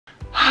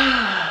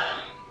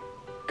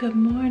Good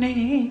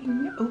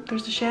morning. Oh,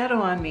 there's a shadow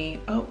on me.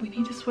 Oh, we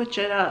need to switch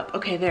it up.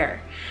 Okay,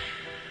 there.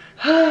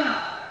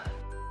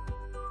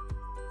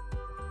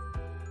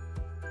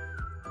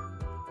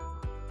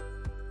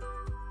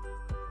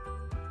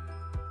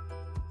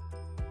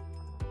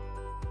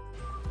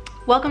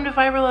 Welcome to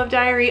Fiber Love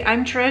Diary.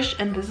 I'm Trish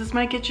and this is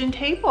my kitchen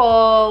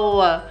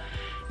table.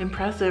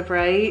 Impressive,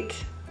 right?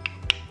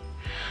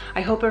 I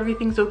hope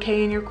everything's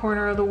okay in your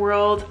corner of the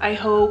world. I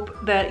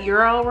hope that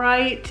you're all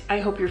right. I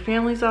hope your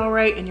family's all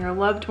right and your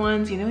loved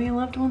ones. You know, your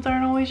loved ones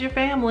aren't always your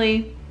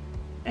family.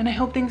 And I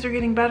hope things are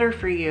getting better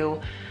for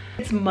you.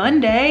 It's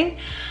Monday.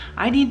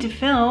 I need to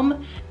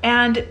film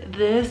and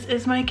this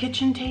is my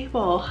kitchen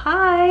table.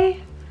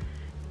 Hi.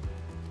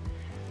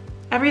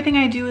 Everything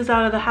I do is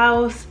out of the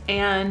house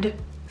and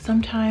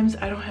sometimes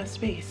I don't have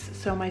space,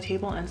 so my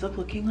table ends up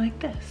looking like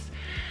this.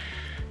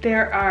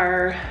 There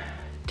are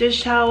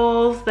dish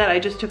towels that I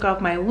just took off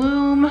my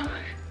loom.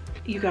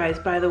 You guys,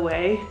 by the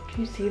way,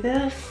 can you see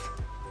this?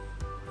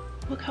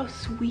 Look how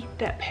sweet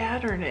that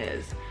pattern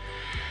is.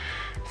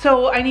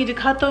 So I need to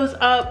cut those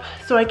up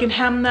so I can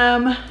hem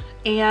them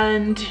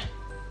and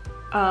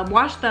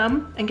wash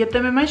them and get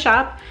them in my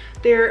shop.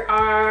 There's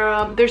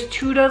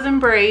 24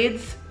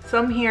 braids,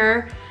 some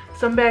here,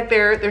 some back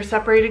there. They're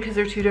separated because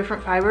they're two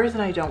different fibers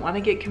and I don't want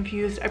to get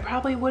confused. I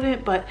probably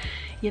wouldn't, but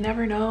you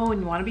never know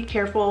and you want to be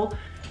careful.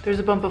 There's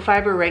a bump of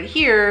fiber right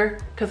here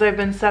because I've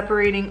been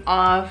separating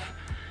off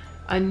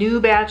a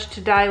new batch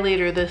to dye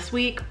later this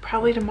week,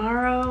 probably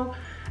tomorrow.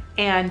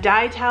 And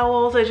dye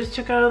towels I just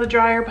took out of the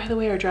dryer. By the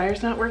way, our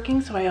dryer's not working,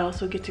 so I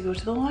also get to go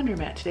to the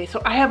laundromat today.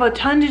 So I have a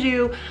ton to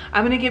do.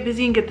 I'm gonna get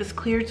busy and get this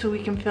cleared so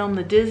we can film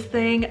the Diz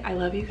thing. I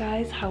love you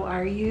guys, how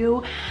are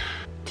you?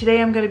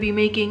 Today I'm gonna be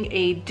making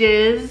a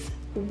Diz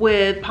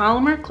with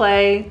polymer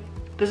clay.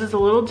 This is a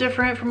little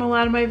different from a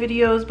lot of my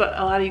videos, but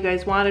a lot of you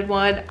guys wanted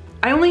one.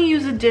 I only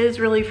use a Diz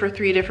really for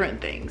 3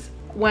 different things.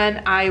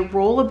 When I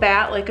roll a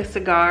bat like a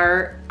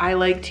cigar, I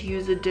like to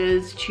use a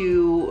Diz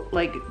to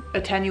like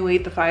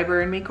attenuate the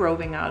fiber and make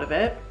roving out of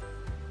it.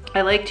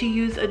 I like to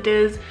use a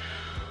Diz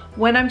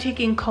when I'm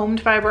taking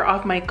combed fiber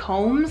off my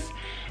combs.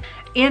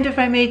 And if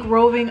I make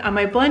roving on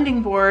my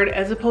blending board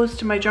as opposed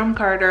to my drum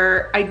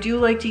carder, I do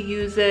like to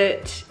use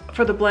it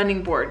for the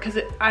blending board because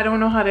I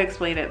don't know how to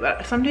explain it,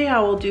 but someday I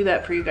will do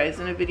that for you guys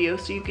in a video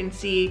so you can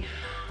see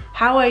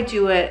how I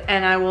do it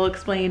and I will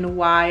explain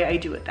why I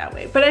do it that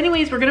way. But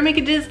anyways, we're gonna make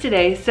a Diz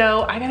today,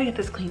 so I gotta get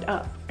this cleaned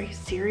up. Are you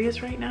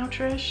serious right now,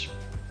 Trish?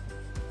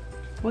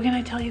 What can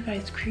I tell you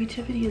guys?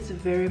 Creativity is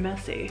very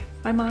messy.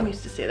 My mom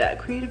used to say that,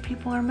 creative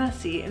people are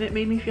messy, and it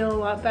made me feel a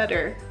lot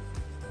better.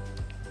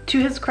 To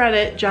his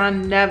credit,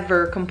 John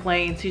never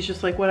complains. He's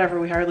just like, whatever,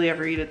 we hardly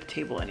ever eat at the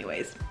table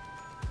anyways.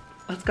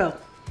 Let's go.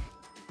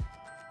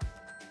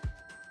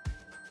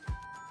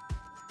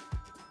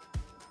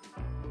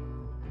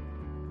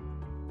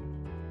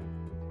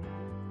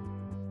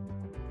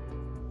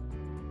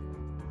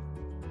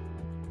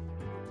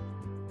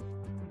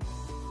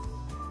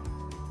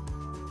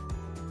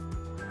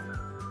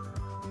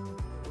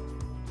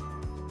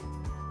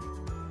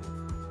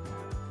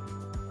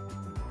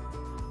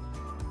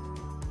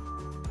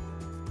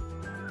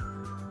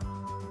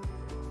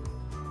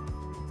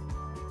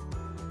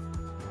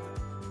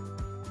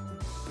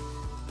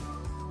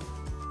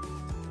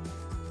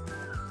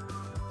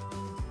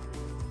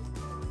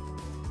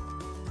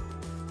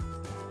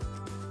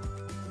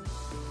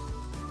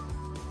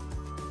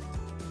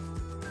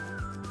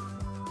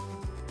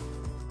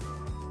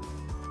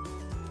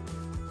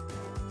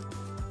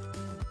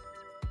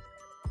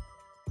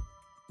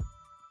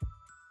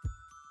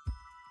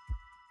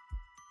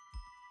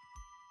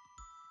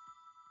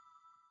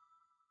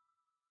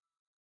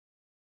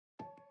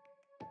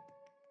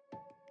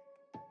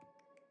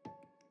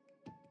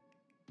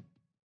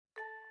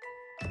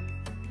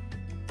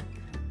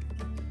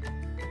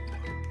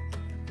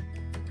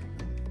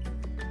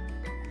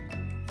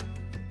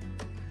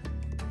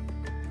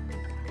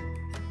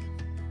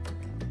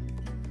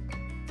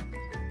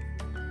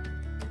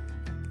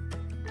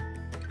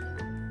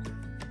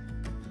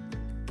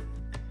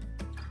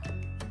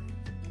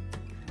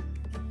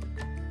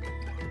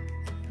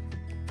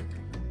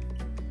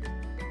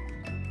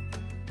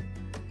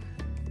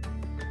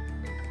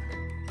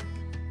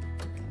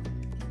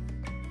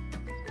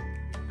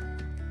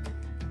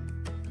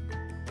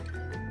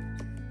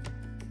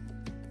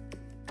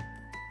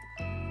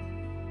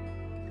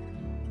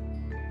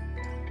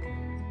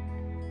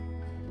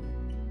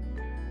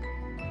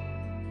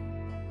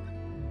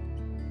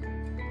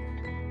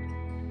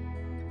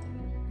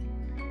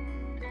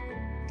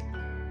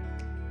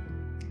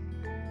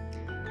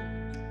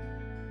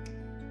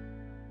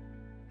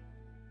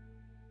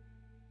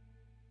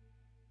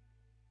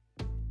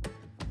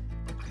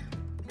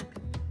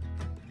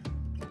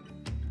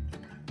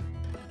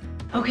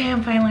 Okay,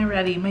 I'm finally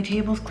ready. My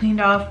table's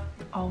cleaned off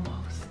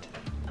almost.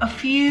 A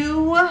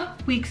few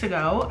weeks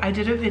ago, I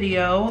did a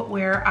video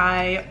where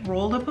I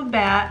rolled up a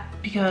bat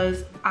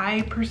because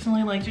I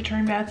personally like to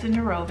turn bats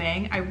into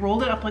roving. I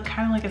rolled it up like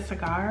kind of like a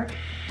cigar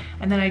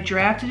and then I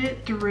drafted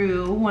it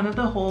through one of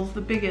the holes,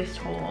 the biggest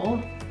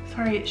hole.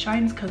 Sorry, it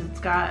shines because it's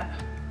got,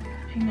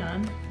 hang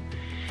on,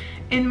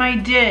 in my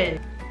Diz.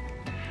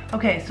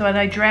 Okay, so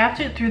I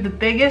drafted it through the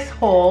biggest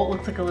hole,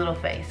 looks like a little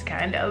face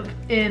kind of,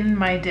 in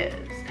my Diz.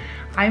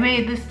 I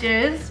made this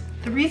Diz.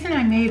 The reason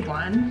I made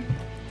one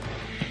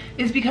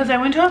is because I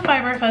went to a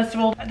fiber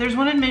festival. There's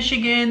one in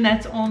Michigan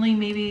that's only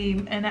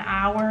maybe an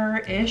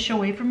hour-ish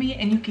away from me,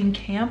 and you can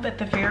camp at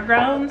the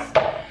fairgrounds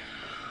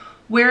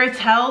where it's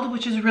held,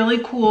 which is really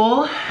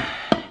cool.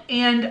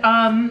 And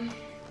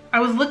I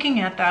was looking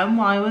at them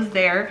while I was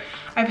there.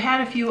 I've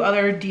had a few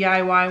other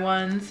DIY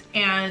ones,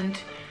 and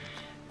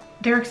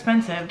they're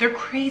expensive. They're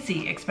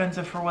crazy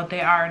expensive for what they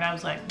are. And I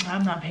was like,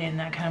 I'm not paying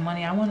that kind of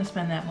money. I want to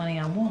spend that money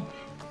on wool.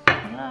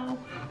 Hello.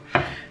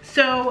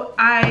 So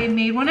I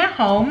made one at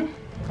home.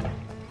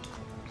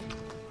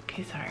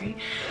 Okay, sorry.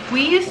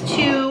 We used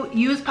to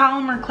use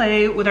polymer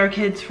clay with our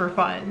kids for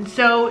fun.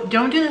 So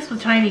don't do this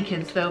with tiny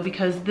kids though,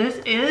 because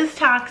this is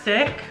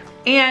toxic.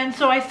 And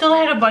so I still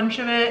had a bunch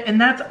of it, and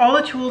that's all.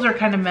 The tools are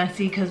kind of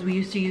messy because we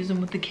used to use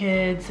them with the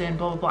kids and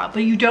blah, blah, blah.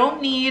 But you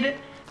don't need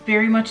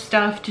very much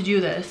stuff to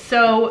do this.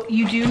 So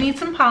you do need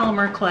some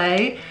polymer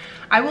clay.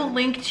 I will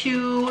link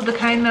to the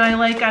kind that I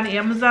like on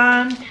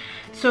Amazon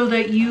so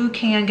that you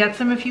can get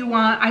some if you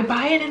want. I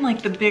buy it in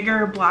like the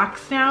bigger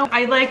blocks now.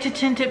 I like to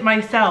tint it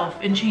myself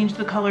and change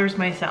the colors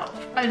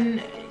myself.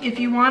 And if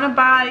you want to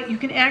buy, you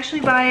can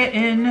actually buy it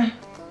in,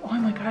 oh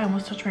my God, I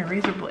almost touched my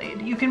razor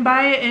blade. You can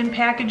buy it in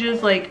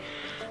packages like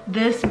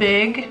this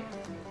big,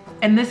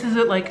 and this is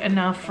like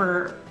enough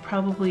for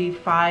probably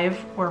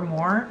 5 or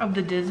more of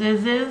the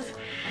Diz's.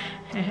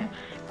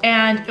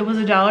 And it was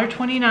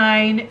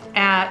 $1.29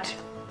 at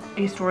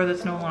a store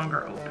that's no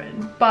longer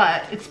open,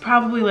 but it's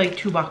probably like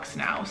 $2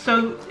 now.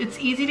 So it's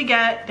easy to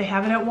get. They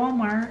have it at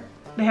Walmart.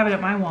 They have it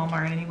at my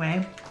Walmart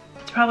anyway.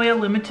 It's probably a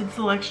limited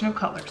selection of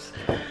colors.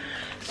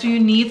 So you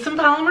need some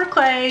polymer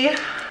clay.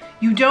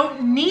 You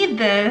don't need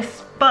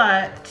this,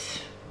 but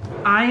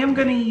I am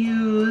gonna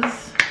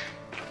use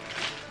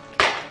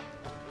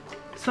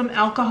some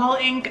alcohol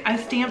ink. I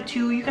stamped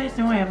too. You guys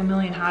know I have a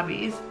million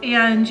hobbies.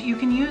 And you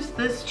can use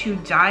this to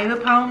dye the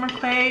polymer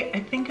clay. I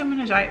think I'm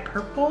gonna dye it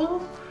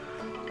purple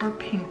or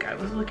pink. I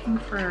was looking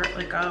for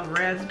like a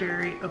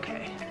raspberry.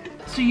 Okay.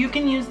 So you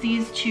can use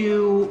these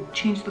to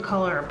change the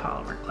color of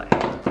polymer clay.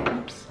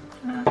 Oops.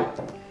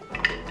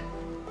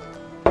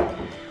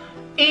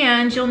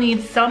 And you'll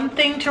need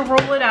something to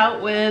roll it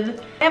out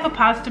with. I have a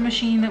pasta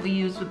machine that we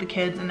use with the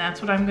kids, and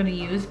that's what I'm gonna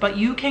use. But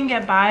you can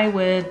get by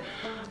with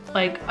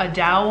like a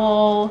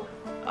dowel.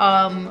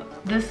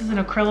 This is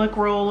an acrylic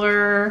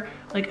roller,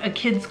 like a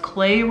kid's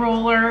clay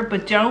roller,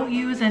 but don't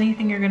use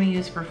anything you're gonna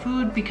use for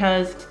food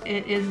because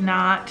it is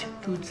not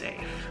food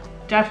safe.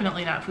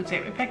 Definitely not food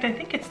safe. In fact, I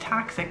think it's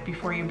toxic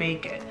before you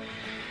bake it.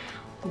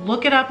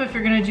 Look it up if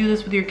you're gonna do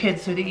this with your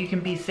kids so that you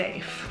can be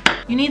safe.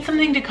 You need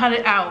something to cut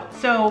it out.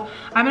 So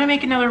I'm gonna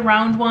make another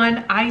round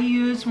one. I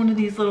used one of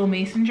these little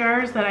mason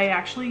jars that I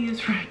actually use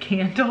for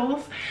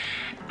candles.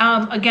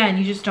 Again,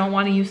 you just don't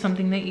want to use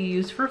something that you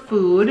use for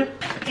food.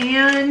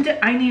 And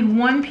I need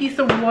one piece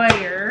of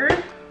wire.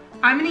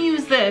 I'm gonna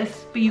use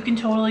this, but you can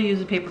totally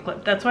use a paper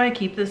clip. That's why I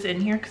keep this in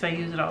here, because I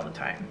use it all the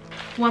time.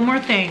 One more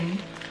thing.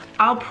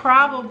 I'll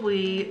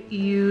probably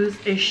use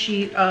a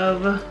sheet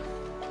of, oh,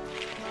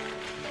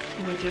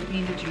 I didn't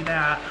mean to do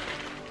that.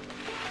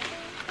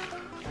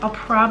 I'll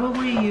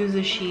probably use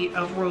a sheet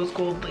of rose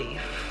gold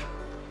leaf.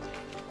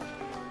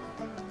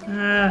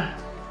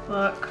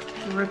 Look,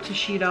 I ripped the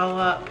sheet all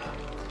up.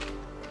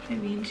 I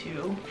mean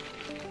to.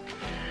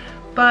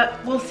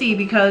 But we'll see,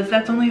 because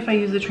that's only if I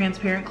use the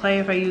transparent clay.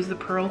 If I use the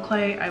pearl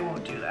clay, I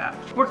won't do that.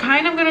 We're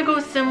kind of gonna go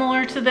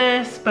similar to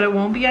this, but it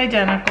won't be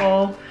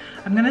identical.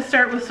 I'm gonna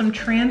start with some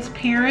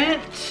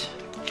transparent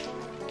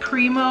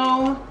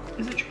Primo,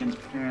 is it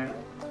transparent?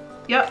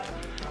 Yep,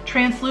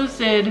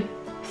 translucid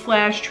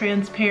 /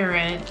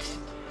 transparent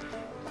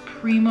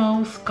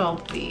Primo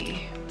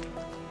Sculpey.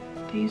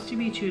 They used to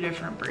be 2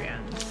 different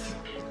brands.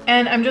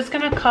 And I'm just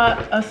gonna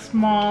cut a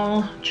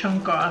small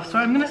chunk off. So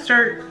I'm gonna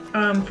start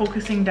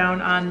focusing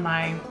down on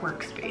my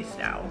workspace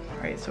now.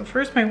 All right, so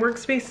first my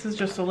workspace is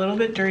just a little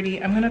bit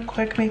dirty. I'm gonna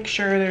quick make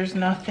sure there's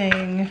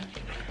nothing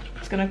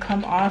that's gonna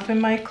come off in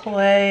my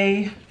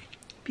clay.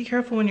 Be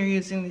careful when you're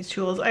using these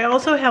tools. I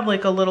also have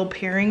like a little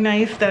paring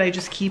knife that I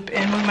just keep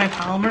in with my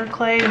polymer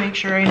clay to make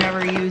sure I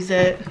never use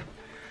it.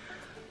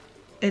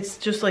 It's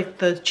just like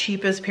the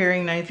cheapest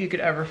paring knife you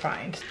could ever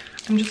find.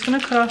 I'm just gonna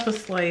cut off a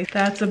slice.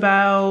 That's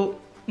about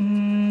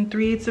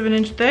 3/8 of an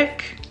inch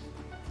thick.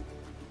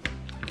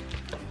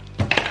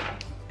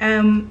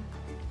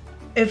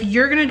 If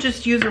you're gonna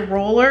just use a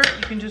roller,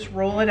 you can just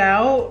roll it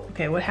out.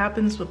 Okay, what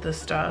happens with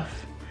this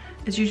stuff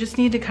is you just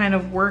need to kind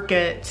of work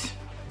it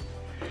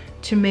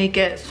to make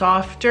it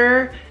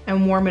softer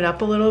and warm it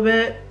up a little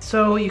bit.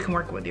 So you can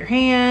work it with your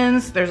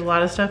hands. There's a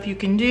lot of stuff you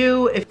can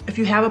do. If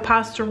you have a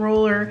pasta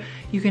roller,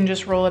 you can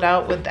just roll it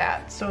out with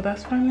that. So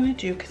that's what I'm gonna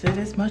do, because it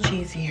is much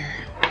easier.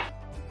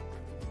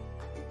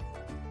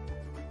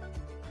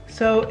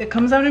 So it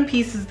comes out in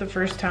pieces the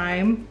first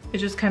time. It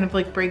just kind of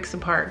like breaks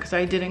apart because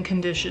I didn't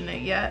condition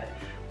it yet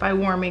by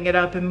warming it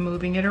up and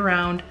moving it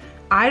around.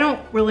 I don't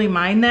really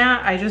mind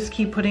that. I just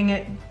keep pushing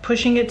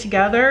it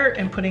together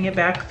and putting it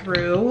back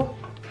through.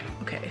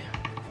 Okay.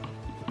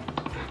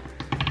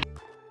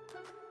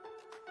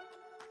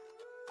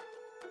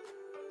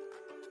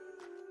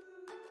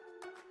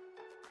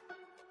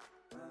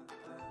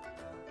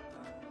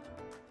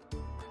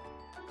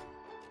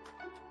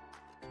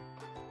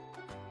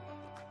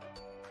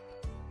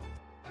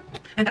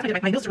 And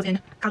that's my sister was in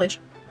college,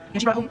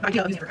 and she brought home the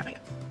idea of using it for crafting.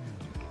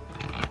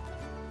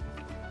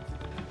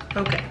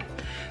 Okay,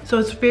 so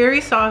it's very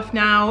soft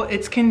now.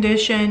 It's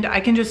conditioned. I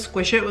can just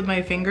squish it with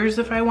my fingers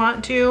if I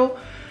want to.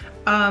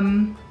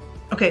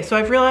 Okay, so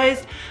I've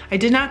realized I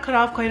did not cut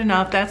off quite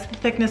enough. That's the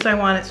thickness I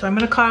wanted, so I'm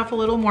gonna cut off a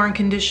little more and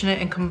condition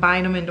it and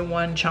combine them into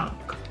one chunk.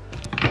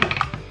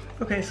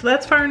 Okay, so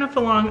that's far enough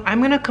along. I'm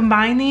gonna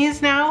combine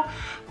these now.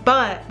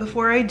 But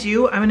before I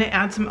do, I'm gonna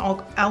add some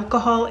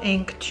alcohol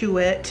ink to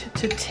it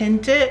to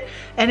tint it.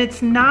 And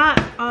it's not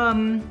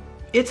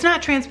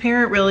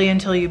transparent really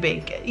until you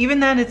bake it. Even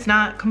then, it's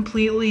not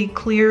completely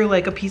clear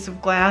like a piece of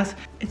glass.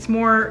 It's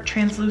more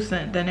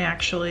translucent than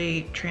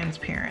actually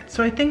transparent.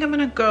 So I think I'm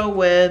gonna go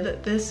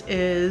with, this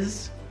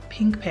is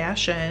Pink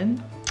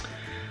Passion.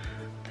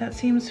 That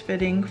seems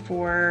fitting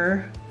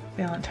for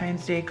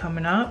Valentine's Day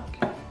coming up.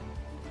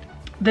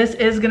 This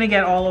is gonna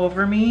get all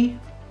over me,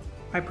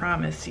 I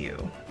promise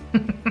you.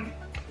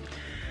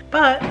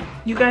 But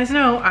you guys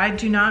know I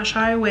do not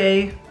shy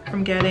away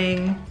from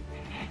getting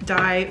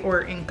dye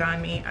or ink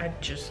on me. I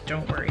just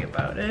don't worry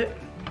about it.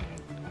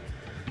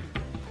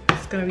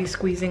 It's gonna be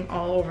squeezing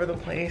all over the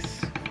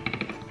place.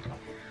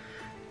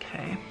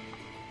 Okay.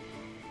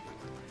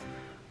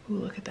 Ooh,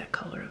 look at that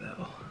color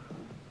though.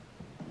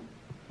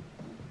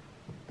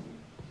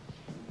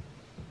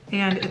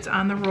 And it's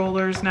on the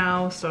rollers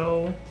now,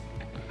 so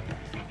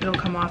it'll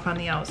come off on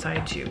the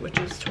outside too, which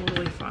is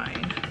totally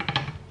fine.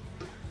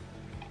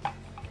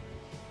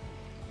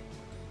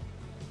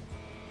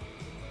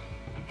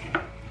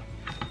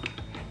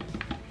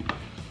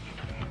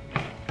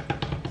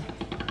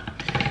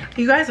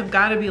 You guys have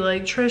got to be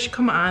like, Trish,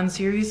 come on,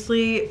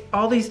 seriously?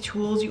 All these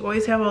tools, you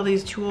always have all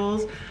these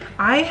tools.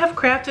 I have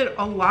crafted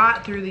a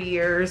lot through the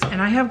years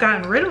and I have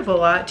gotten rid of a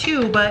lot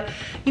too, but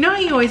you know how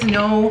you always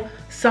know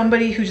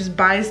somebody who just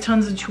buys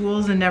tons of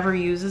tools and never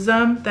uses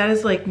them? That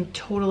is like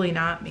totally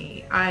not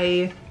me.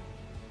 I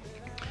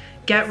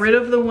get rid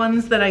of the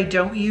ones that I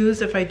don't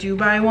use if I do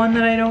buy one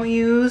that I don't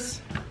use.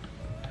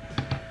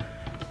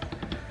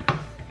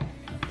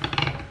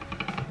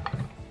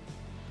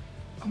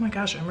 Oh my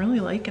gosh, I'm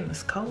really liking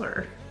this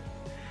color.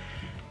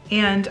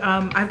 And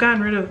I've gotten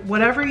rid of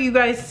whatever you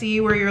guys see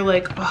where you're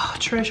like, oh,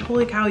 Trish,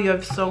 holy cow, you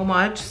have so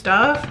much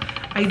stuff.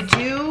 I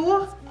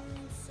do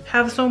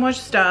have so much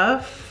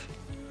stuff,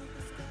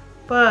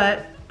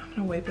 but I'm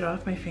gonna wipe it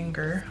off my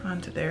finger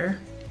onto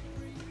there.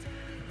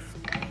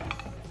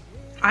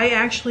 I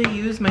actually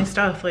use my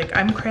stuff. Like,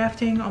 I'm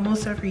crafting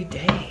almost every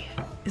day.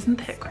 Isn't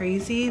that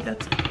crazy?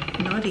 That's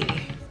nutty.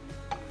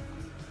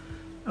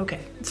 Okay,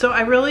 so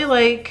I really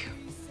like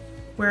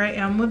where I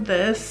am with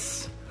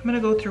this. I'm gonna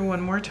go through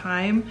one more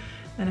time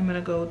and I'm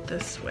gonna go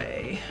this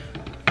way.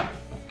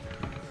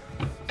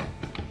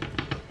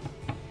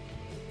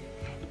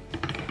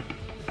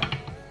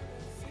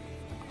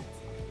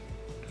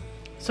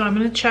 So I'm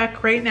gonna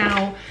check right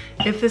now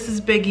if this is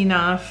big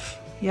enough.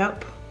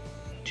 Yep,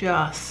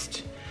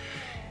 just.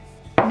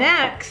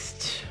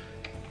 Next,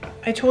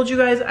 I told you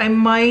guys I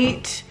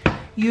might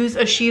use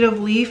a sheet of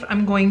leaf.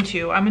 I'm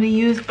gonna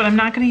use, but I'm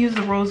not gonna use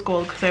the rose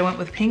gold because I went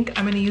with pink.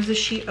 I'm gonna use a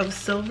sheet of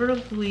silver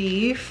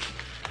leaf.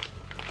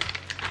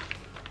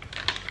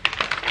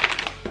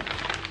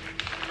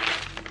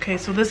 Okay,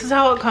 so this is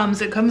how it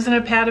comes. It comes in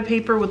a pad of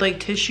paper with like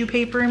tissue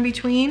paper in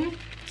between.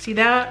 See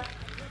that?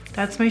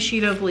 That's my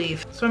sheet of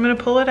leaf. So I'm gonna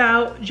pull it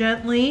out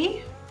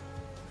gently.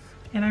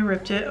 And I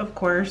ripped it, of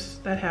course,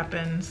 that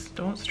happens,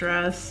 don't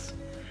stress.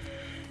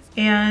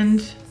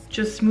 And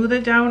just smooth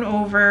it down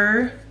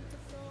over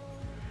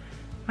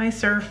my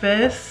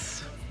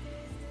surface.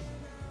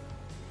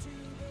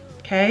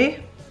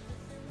 Okay,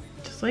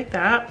 just like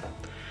that.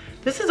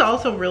 This is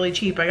also really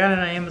cheap. I got it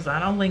on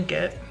Amazon, I'll link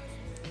it.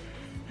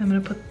 I'm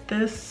gonna put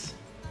this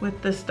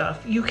with this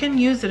stuff. You can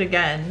use it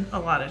again a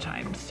lot of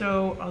times.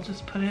 So I'll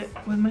just put it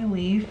with my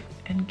leaf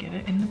and get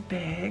it in the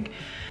bag.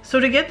 So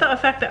to get the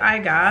effect that I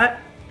got,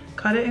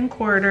 cut it in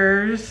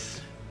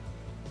quarters.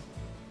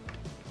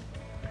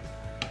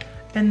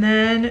 And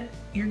then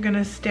you're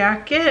gonna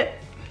stack it.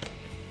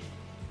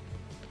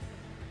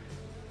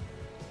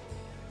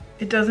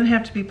 It doesn't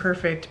have to be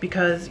perfect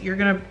because you're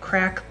gonna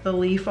crack the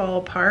leaf all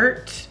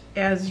apart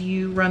as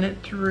you run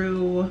it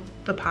through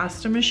the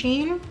pasta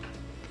machine.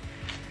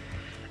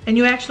 And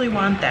you actually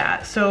want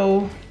that.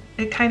 So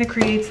it kind of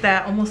creates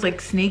that almost like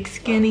snake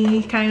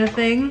skinny kind of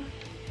thing.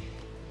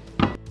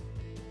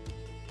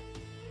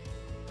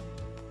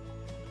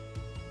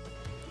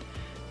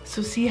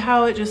 So see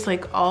how it just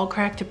like all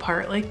cracked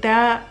apart like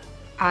that?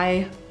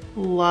 I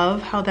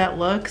love how that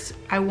looks.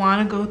 I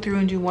want to go through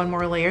and do one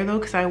more layer though,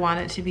 because I want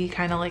it to be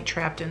kind of like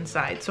trapped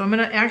inside. So I'm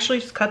going to actually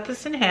just cut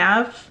this in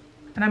half,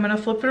 and I'm going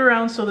to flip it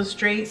around so the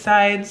straight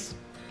sides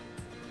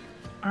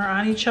are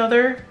on each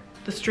other.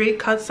 The straight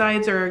cut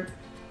sides are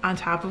on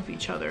top of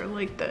each other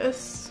like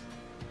this.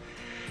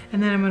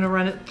 And then I'm going to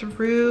run it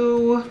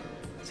through,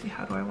 let's see,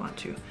 how do I want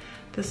to?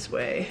 This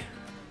way.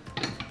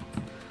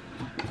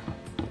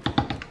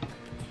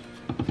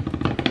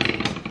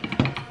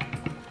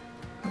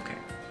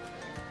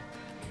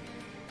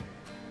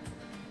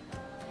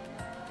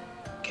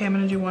 Okay, I'm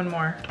gonna do one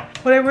more.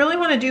 What I really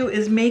wanna do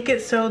is make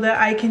it so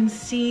that I can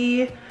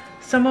see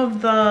some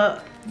of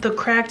the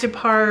cracked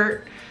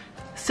apart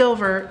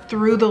silver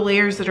through the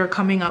layers that are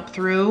coming up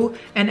through.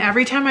 And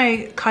every time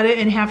I cut it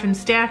in half and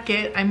stack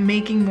it, I'm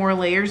making more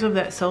layers of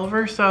that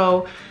silver.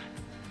 So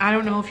I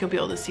don't know if you'll be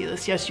able to see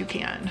this. Yes, you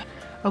can.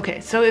 Okay,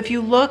 so if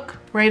you look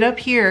right up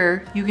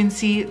here, you can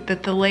see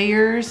that the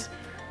layers,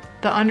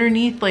 the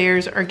underneath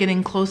layers are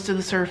getting close to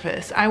the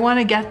surface. I want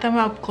to get them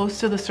up close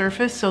to the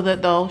surface so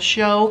that they'll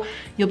show,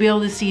 you'll be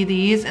able to see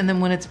these, and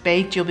then when it's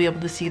baked, you'll be able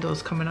to see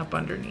those coming up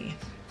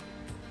underneath.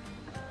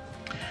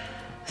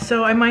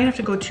 So I might have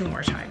to go 2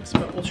 more times,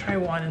 but we'll try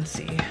one and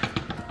see.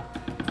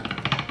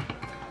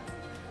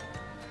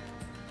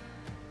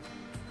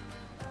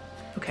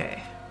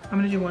 Okay, I'm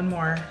gonna do one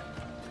more.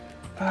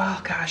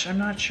 Oh gosh, I'm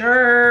not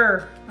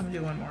sure. I'm gonna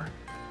do one more.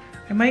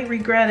 I might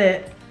regret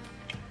it.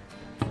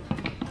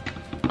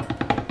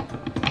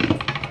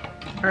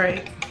 All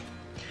right,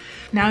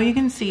 now you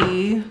can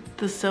see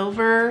the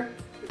silver,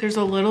 there's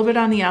a little bit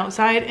on the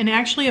outside, and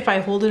actually if I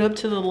hold it up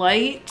to the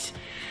light,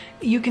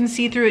 you can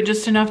see through it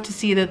just enough to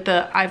see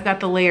that I've got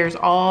the layers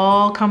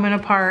all coming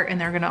apart and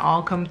they're gonna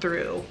all come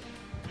through.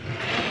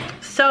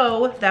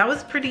 So that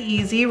was pretty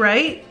easy,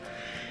 right?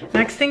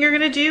 Next thing you're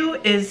gonna do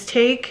is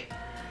take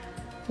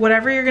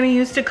whatever you're gonna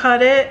use to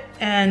cut it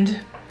and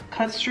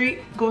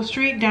go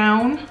straight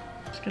down.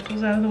 Let's get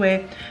those out of the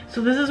way.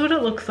 So this is what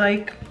it looks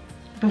like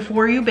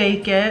before you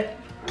bake it.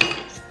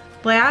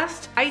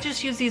 Last, I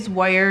just use these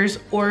wires,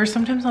 or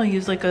sometimes I'll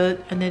use like a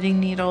knitting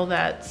needle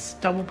that's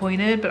double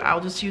pointed, but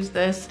I'll just use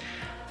this.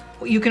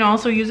 You can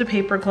also use a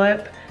paper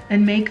clip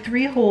and make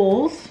 3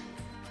 holes.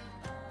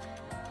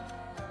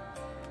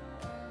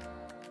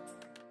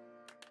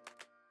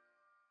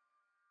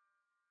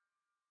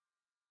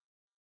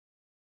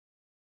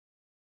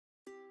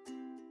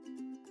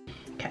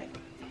 Okay.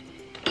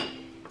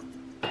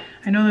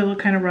 I know they look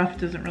kind of rough,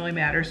 doesn't really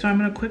matter. So I'm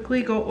gonna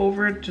quickly go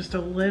over it just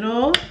a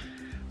little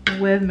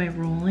with my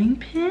rolling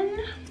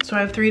pin. So I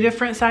have 3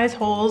 different size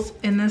holes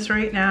in this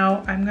right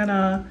now. I'm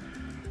gonna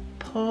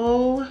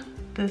pull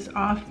this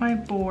off my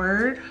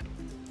board.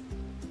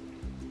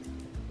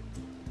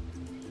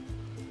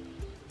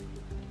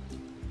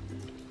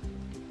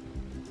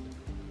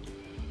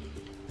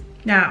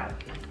 Now,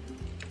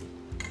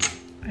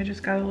 I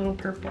just got a little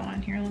purple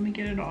on here. Let me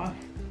get it off.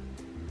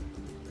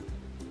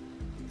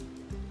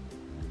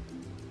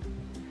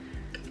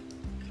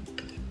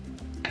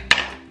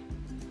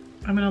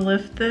 I'm gonna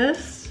lift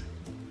this,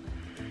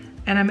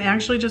 and I'm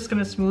actually just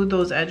gonna smooth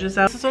those edges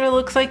out. This is what it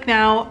looks like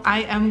now.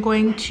 I am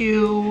going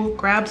to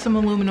grab some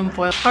aluminum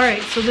foil. All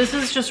right, so this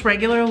is just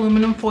regular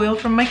aluminum foil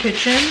from my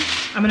kitchen.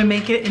 I'm gonna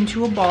make it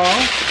into a ball.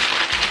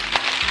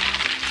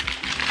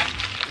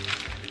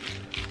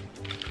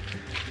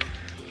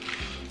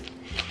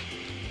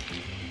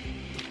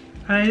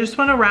 And I just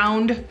want a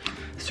round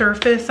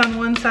surface on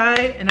one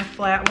side and a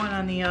flat one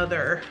on the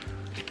other.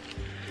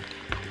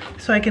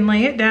 So I can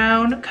lay it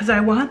down, because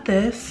I want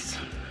this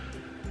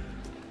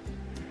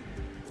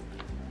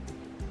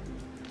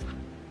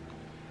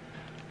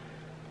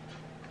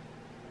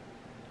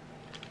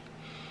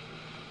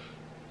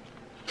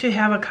to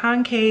have a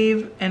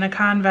concave and a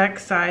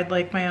convex side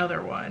like my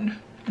other one.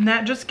 And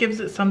that just gives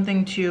it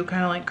something to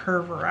kind of like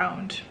curve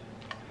around.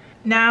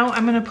 Now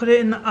I'm gonna put it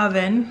in the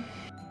oven.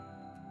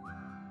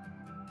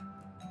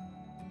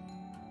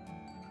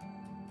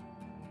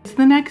 It's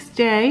the next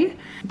day.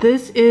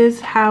 This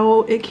is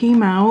how it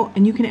came out,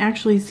 and you can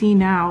actually see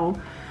now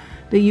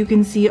that you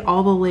can see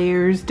all the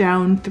layers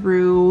down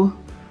through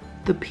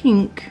the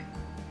pink.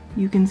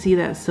 You can see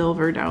that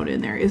silver down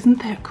in there.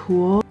 Isn't that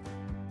cool?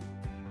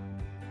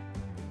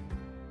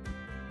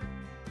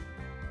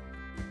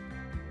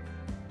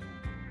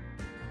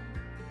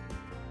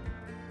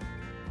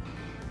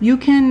 You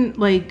can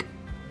like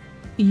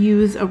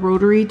use a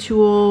rotary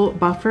tool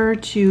buffer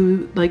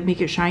to like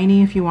make it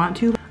shiny if you want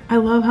to. I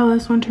love how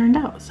this one turned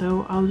out,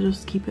 so I'll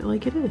just keep it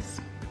like it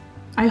is.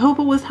 I hope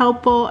it was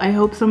helpful. I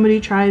hope somebody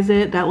tries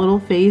it. That little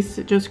face,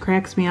 it just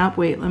cracks me up.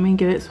 Wait, let me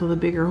get it so the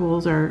bigger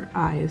holes are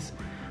eyes.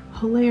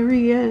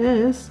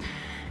 Hilarious.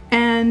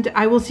 And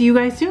I will see you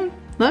guys soon.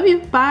 Love you.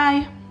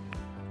 Bye.